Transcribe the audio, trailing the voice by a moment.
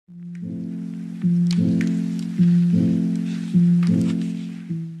Hey,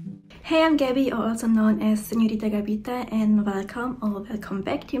 I'm Gabby, or also known as Señorita Gabita, and welcome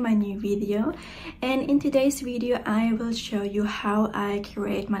back to my new video. And in today's video I will show you how I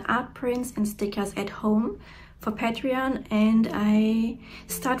create my art prints and stickers at home for Patreon. And I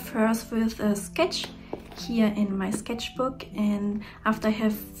start first with a sketch here in my sketchbook, and after I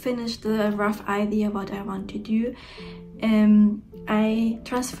have finished the rough idea what I want to do, I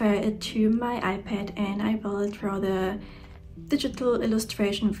transfer it to my iPad and I will draw the digital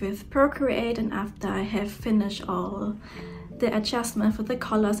illustration with Procreate. And after I have finished all the adjustment for the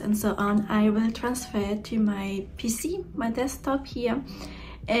colors and so on, I will transfer it to my PC, my desktop here,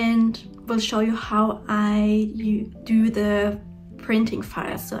 and will show you how I do the printing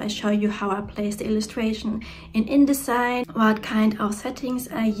files. So I show you how I place the illustration in InDesign, what kind of settings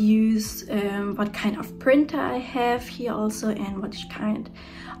I use, what kind of printer I have here also, and which kind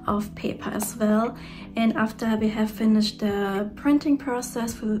of paper as well. And after we have finished the printing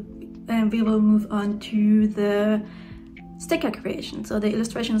process, we will move on to the sticker creation. So the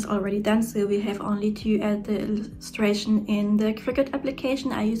illustration is already done, so we have only to add the illustration in the Cricut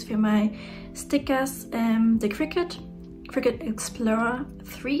application I use for my stickers, the Cricut Explorer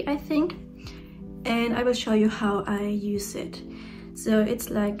 3, I think, and I will show you how I use it. So it's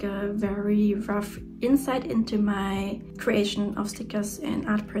like a very rough insight into my creation of stickers and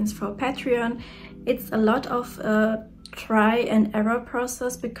art prints for Patreon. It's a lot of try and error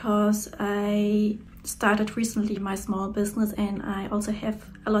process because I started recently my small business and I also have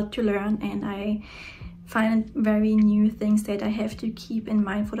a lot to learn, and I find very new things that I have to keep in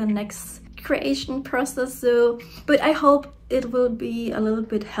mind for the next creation process. So, but I hope it will be a little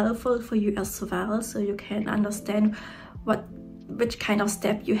bit helpful for you as well, so you can understand which kind of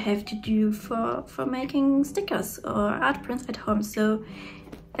step you have to do for making stickers or art prints at home. So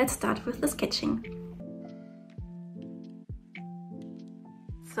let's start with the sketching.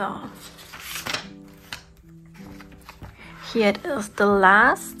 So here it is. The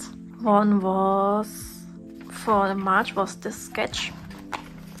last one was for March, was this sketch,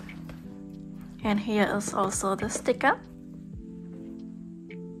 and here is also the sticker.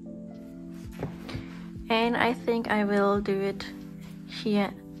 And I think I will do it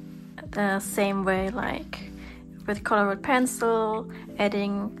here the same way, like with colored pencil,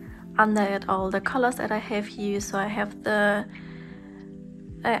 adding under it all the colors that I have used, so I have the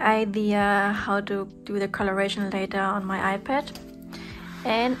idea how to do the coloration later on my iPad.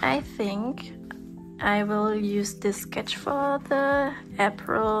 And I think I will use this sketch for the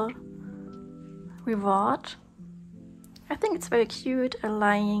April reward. I think it's very cute, a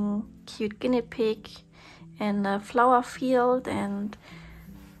lying cute guinea pig and a flower field, and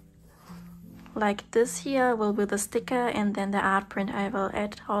like this here will be the sticker, and then the art print I will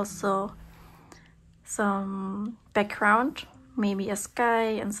add also some background, maybe a sky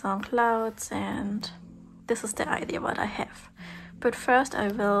and some clouds, and this is the idea what I have. But first I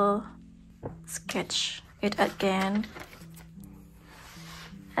will sketch it again,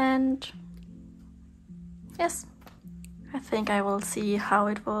 and yes, I think I will see how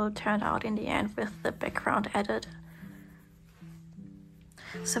it will turn out in the end with the background added.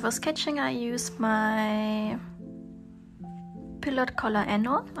 So for sketching I use my Pilot Color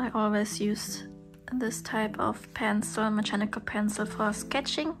Anno. I always use this type of pencil, mechanical pencil, for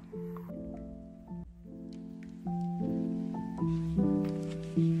sketching.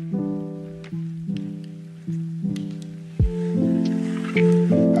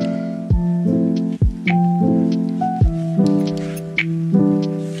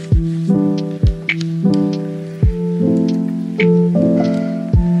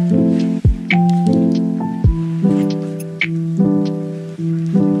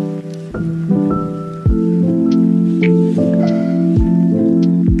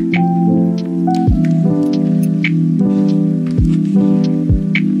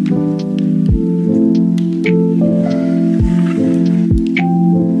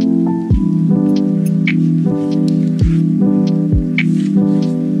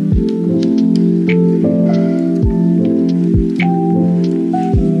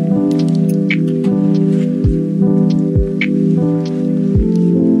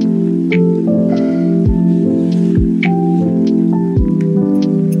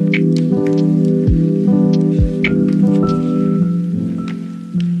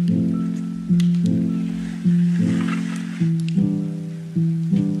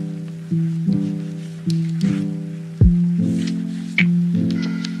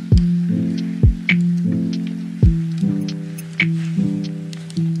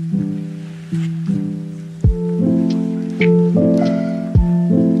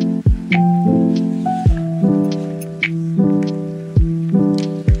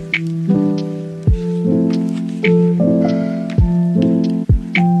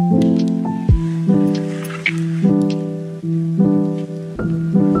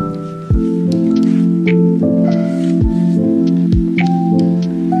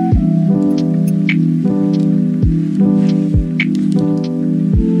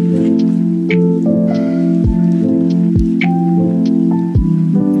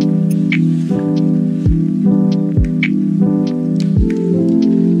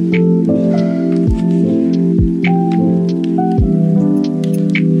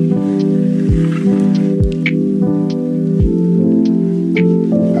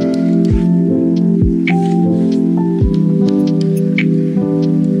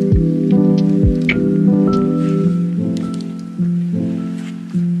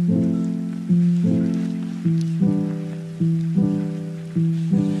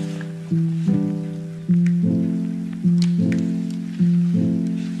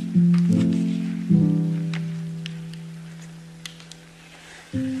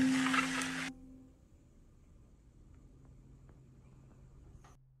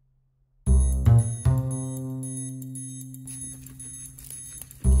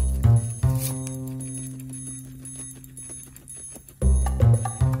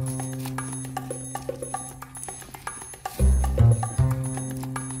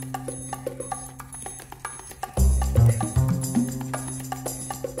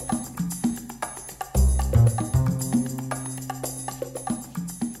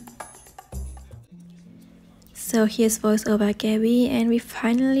 So here's voiceover Gabby, and we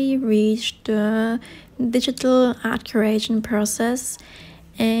finally reached the digital art creation process.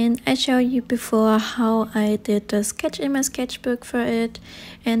 And I showed you before how I did the sketch in my sketchbook for it,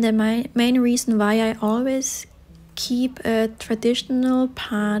 and the main reason why I always keep a traditional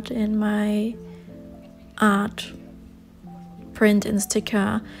part in my art print and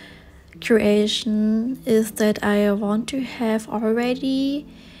sticker creation is that I want to have already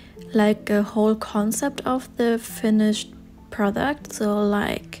like a whole concept of the finished product. So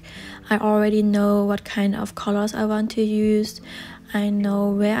like I already know what kind of colors I want to use, I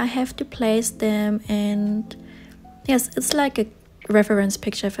know where I have to place them, and yes, it's like a reference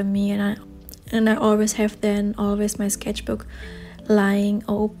picture for me, and I always have then always my sketchbook lying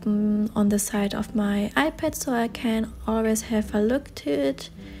open on the side of my iPad, so I can always have a look to it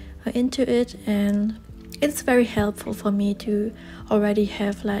or into it, and it's very helpful for me to already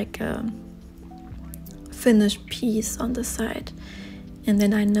have like a finished piece on the side, and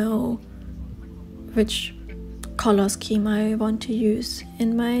then I know which color scheme I want to use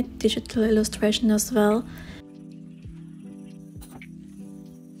in my digital illustration as well.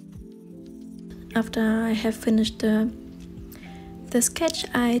 After I have finished the sketch,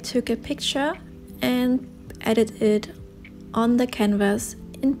 I took a picture and edited it on the canvas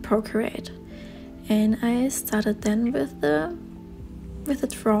in Procreate, and I started then with the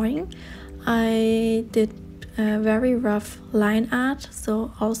drawing. I did a very rough line art,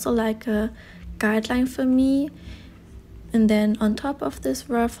 so also like a guideline for me, and then on top of this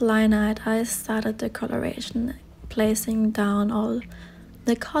rough line art I started the coloration, placing down all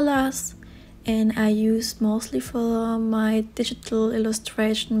the colors. And I use mostly for my digital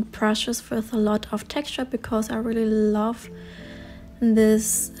illustration brushes with a lot of texture, because I really love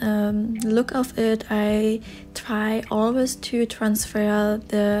this look of it. I try always to transfer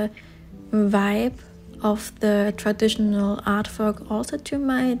the vibe of the traditional artwork also to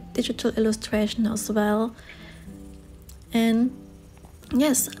my digital illustration as well. And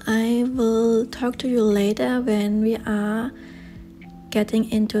yes, I will talk to you later when we are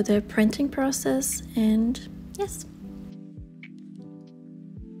getting into the printing process. And yes.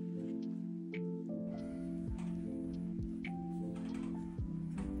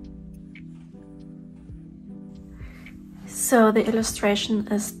 So the illustration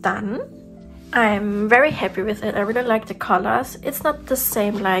is done. I'm very happy with it. I really like the colors. It's not the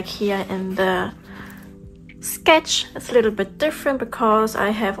same like here in the sketch. It's a little bit different because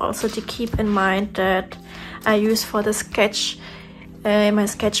I have also to keep in mind that I use for the sketch in my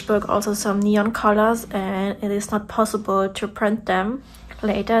sketchbook also some neon colors, and it is not possible to print them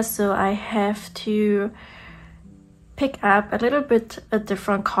later, so I have to pick up a little bit a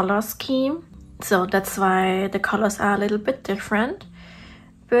different color scheme. So that's why the colors are a little bit different,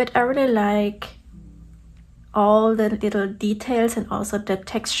 but I really like all the little details and also the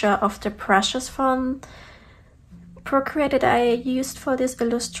texture of the brushes from Procreate that I used for this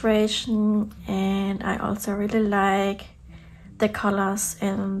illustration. And I also really like the colors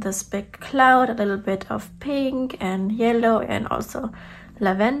in this big cloud, a little bit of pink and yellow and also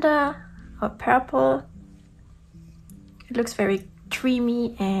lavender or purple. It looks very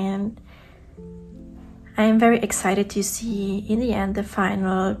dreamy, and I'm very excited to see in the end the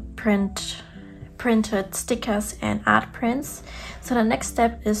final printed stickers and art prints. So the next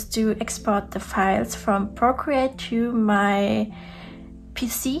step is to export the files from Procreate to my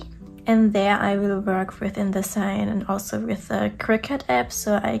PC, and there I will work with InDesign and also with the Cricut app,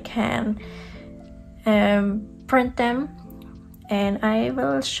 so I can print them, and I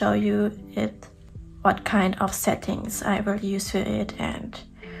will show you what kind of settings I will use for it and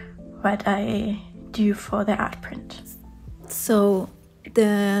what I do for the art print. So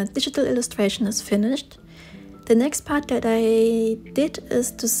the digital illustration is finished. The next part that I did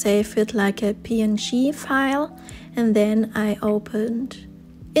is to save it like a PNG file, and then I opened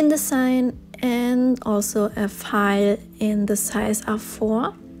InDesign and also a file in the size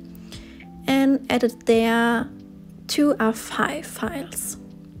A4 and added there 2 A5 files,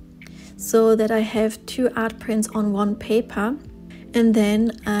 so that I have 2 art prints on one paper. And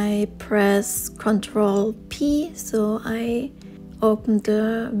then I press Ctrl P, so I open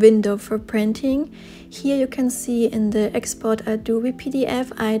the window for printing. Here you can see in the export Adobe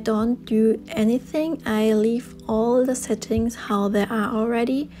PDF, I don't do anything. I leave all the settings how they are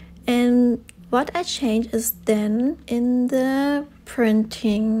already. And what I change is then in the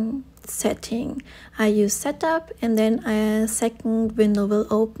printing setting, I use setup, and then a second window will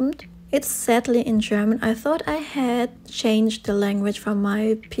open. It's sadly in German. I thought I had changed the language from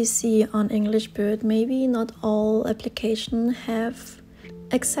my PC on English, but maybe not all applications have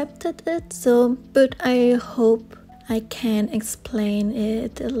accepted it, so but I hope I can explain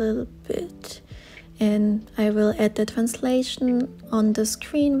it a little bit, and I will add the translation on the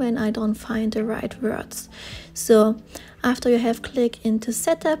screen when I don't find the right words. So after you have clicked into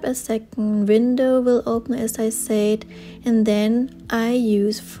setup, a second window will open, as I said, and then I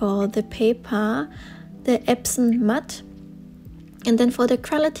use for the paper the Epson matte, and then for the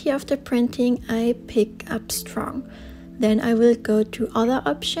quality of the printing I pick up strong. Then I will go to other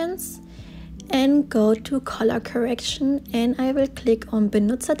options and go to color correction, and I will click on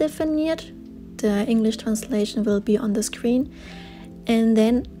benutzerdefiniert. The English translation will be on the screen, and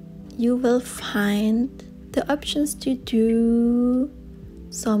then you will find the options to do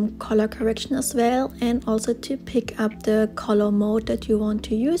some color correction as well, and also to pick up the color mode that you want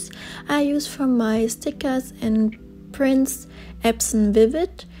to use. I use for my stickers and prints Epson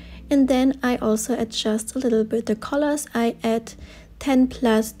Vivid, and then I also adjust a little bit the colors. I add 10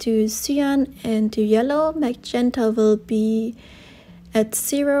 plus to cyan and to yellow. Magenta will be at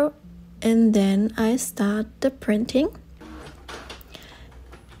 0, and then I start the printing.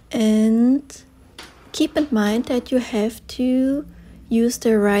 And keep in mind that you have to use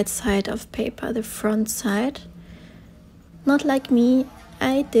the right side of paper, the front side. Not like me,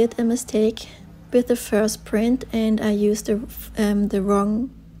 I did a mistake with the first print and I used the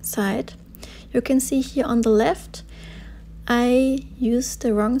wrong side. You can see here on the left I used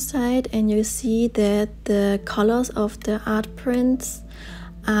the wrong side, and you see that the colors of the art prints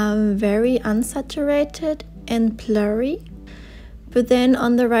are very unsaturated and blurry. But then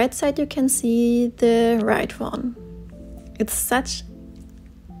on the right side you can see the right one. It's such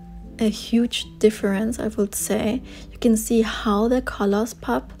a huge difference, I would say. You can see how the colors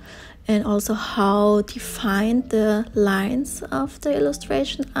pop and also how defined the lines of the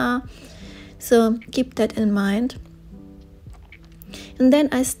illustration are. So keep that in mind. And then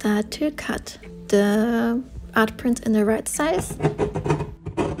I start to cut the art prints in the right size.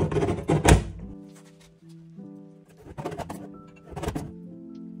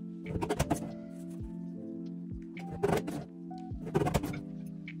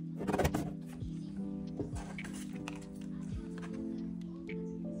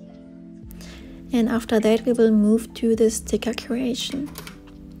 And after that we will move to the sticker creation.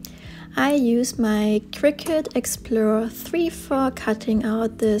 I use my Cricut Explorer 3 for cutting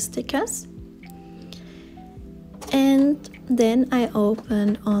out the stickers. And then I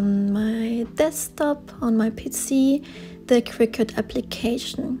open on my desktop, on my PC, the Cricut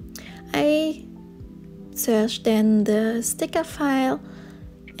application. I search then the sticker file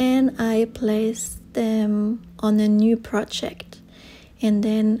and I place them on a new project. And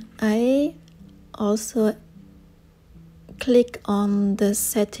then I also click on the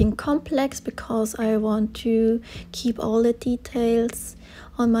setting complex because I want to keep all the details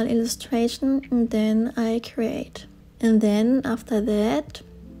on my illustration, and then I create. And then after that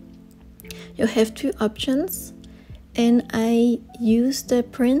you have two options, and I use the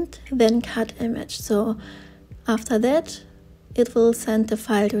print then cut image. So after that it will send the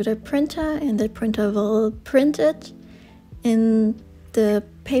file to the printer and the printer will print it. In the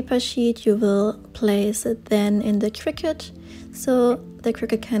paper sheet you will place it then in the Cricut, so the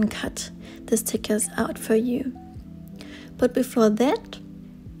Cricut can cut the stickers out for you. But before that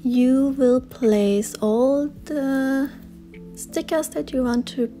you will place all the stickers that you want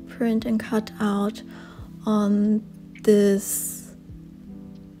to print and cut out on this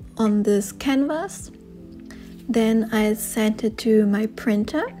canvas. Then I send it to my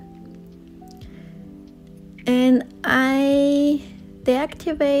printer and I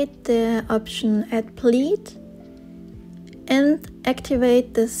deactivate the option Add Bleed and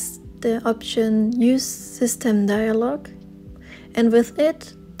activate the option Use System Dialog, and with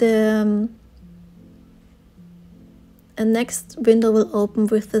it the next window will open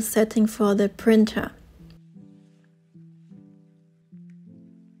with the setting for the printer.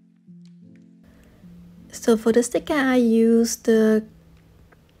 So for the sticker I use the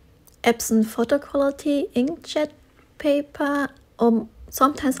Epson Photo Quality inkjet paper, or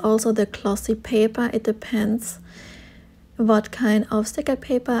sometimes also the glossy paper. It depends what kind of sticker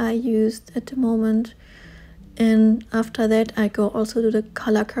paper I used at the moment. And after that I go also to the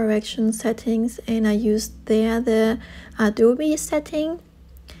color correction settings and I use there the Adobe setting,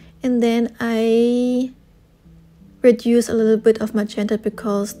 and then I reduce a little bit of magenta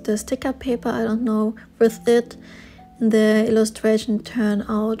because the sticker paper, I don't know, with it the illustration turned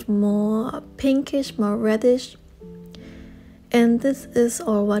out more pinkish, more reddish. And this is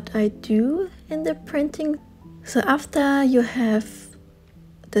all what I do in the printing. So after you have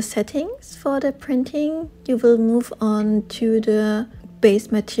the settings for the printing, you will move on to the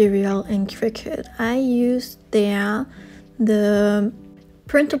base material in Cricut. I used there the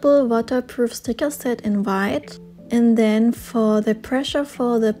printable waterproof sticker set in white, and then for the pressure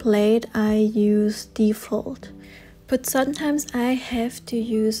for the plate I use default. But sometimes I have to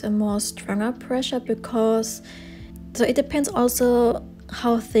use a more stronger pressure because, so it depends also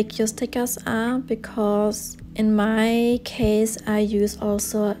how thick your stickers are, because in my case I use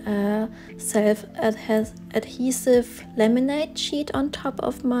also a self-adhesive laminate sheet on top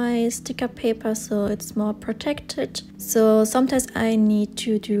of my sticker paper, so it's more protected. So sometimes I need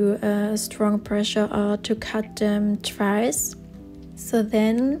to do a strong pressure or to cut them twice. So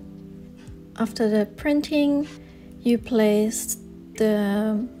then after the printing, you place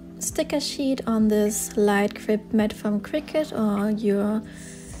the sticker sheet on this light grip mat from Cricut or your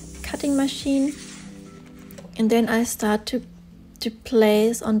cutting machine, and then I start to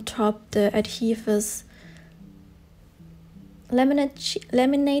place on top the adhesive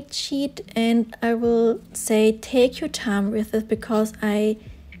laminate sheet, and I will say take your time with it because I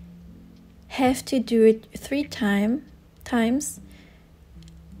have to do it 3 times.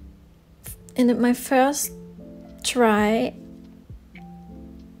 In my first try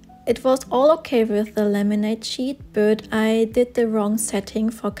it was all okay with the laminate sheet, but I did the wrong setting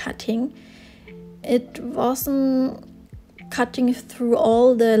for cutting. It wasn't cutting through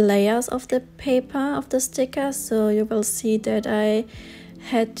all the layers of the paper of the sticker, so you will see that I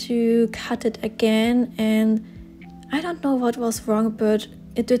had to cut it again, and I don't know what was wrong, but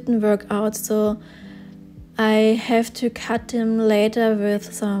it didn't work out, so I have to cut them later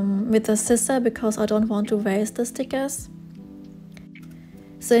with a scissor because I don't want to waste the stickers.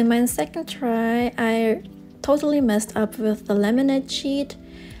 So in my second try I totally messed up with the laminate sheet.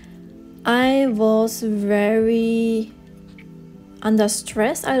 I was very under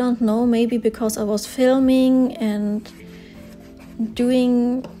stress, I don't know, maybe because I was filming and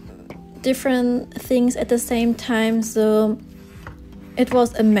doing different things at the same time, so it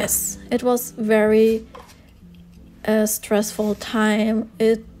was a mess. It was very stressful time.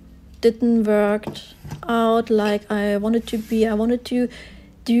 It didn't work out like I wanted to be. I wanted to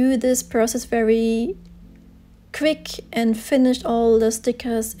do this process very quick and finish all the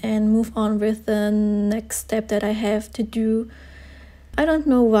stickers and move on with the next step that I have to do. I don't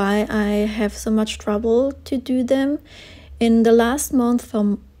know why I have so much trouble to do them. In the last month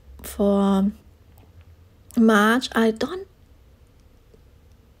for March, I don't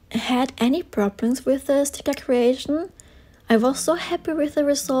had any problems with the sticker creation. I was so happy with the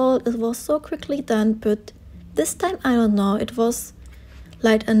result. It was so quickly done, but this time I don't know, it was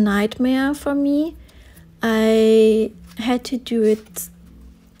like a nightmare for me. I had to do it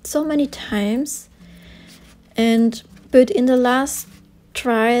so many times, but in the last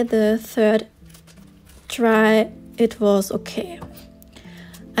try, the third try, it was okay.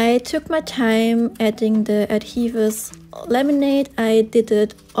 I took my time adding the adhesive laminate. I did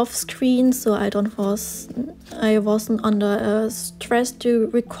it off screen, so I wasn't under stress to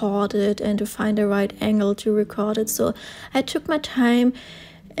record it and to find the right angle to record it. So I took my time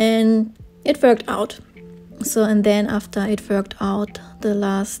and it worked out. So, and then after it worked out the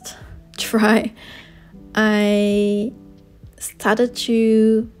last try, I started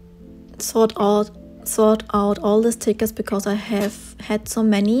to sort out all the stickers because I have had so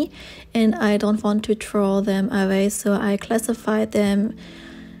many and I don't want to throw them away, so I classified them,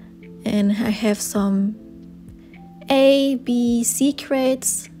 and I have some A, B, C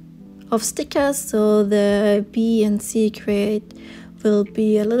grades of stickers. So the B and C grade will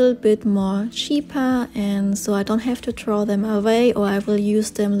be a little bit more cheaper, and so I don't have to throw them away, or I will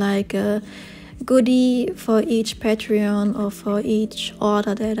use them like a goodie for each Patreon or for each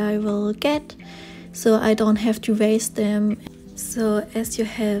order that I will get, so I don't have to waste them. So as you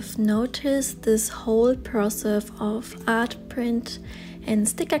have noticed, this whole process of art print and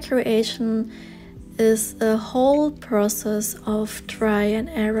sticker creation is a whole process of try and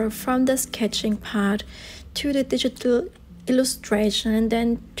error, from the sketching part to the digital illustration, and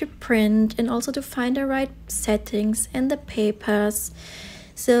then to print, and also to find the right settings and the papers.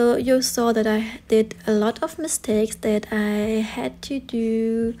 So you saw that I did a lot of mistakes, that I had to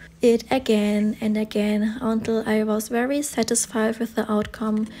do it again and again until I was very satisfied with the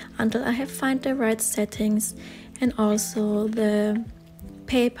outcome, until I have found the right settings and also the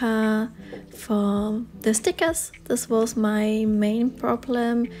paper for the stickers. This was my main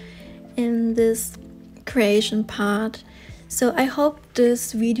problem in this creation part. So I hope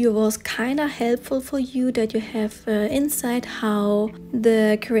this video was kind of helpful for you, that you have insight how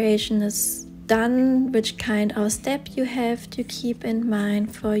the creation is done, which kind of step you have to keep in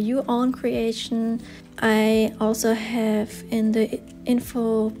mind for your own creation. I also have in the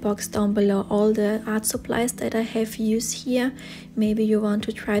info box down below all the art supplies that I have used here. Maybe you want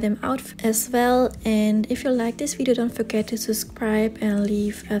to try them out as well. And if you like this video, don't forget to subscribe and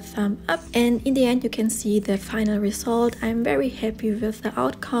leave a thumb up. And in the end, you can see the final result. I'm very happy with the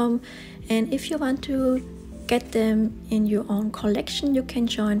outcome. And if you want to get them in your own collection, you can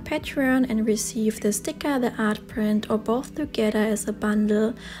join Patreon and receive the sticker, the art print, or both together as a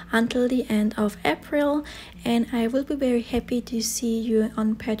bundle until the end of April. And I will be very happy to see you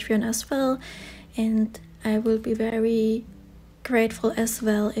on Patreon as well, and I will be very grateful as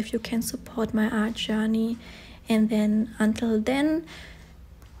well if you can support my art journey. And then until then,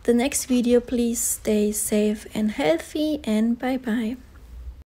 the next video, please stay safe and healthy, and bye bye.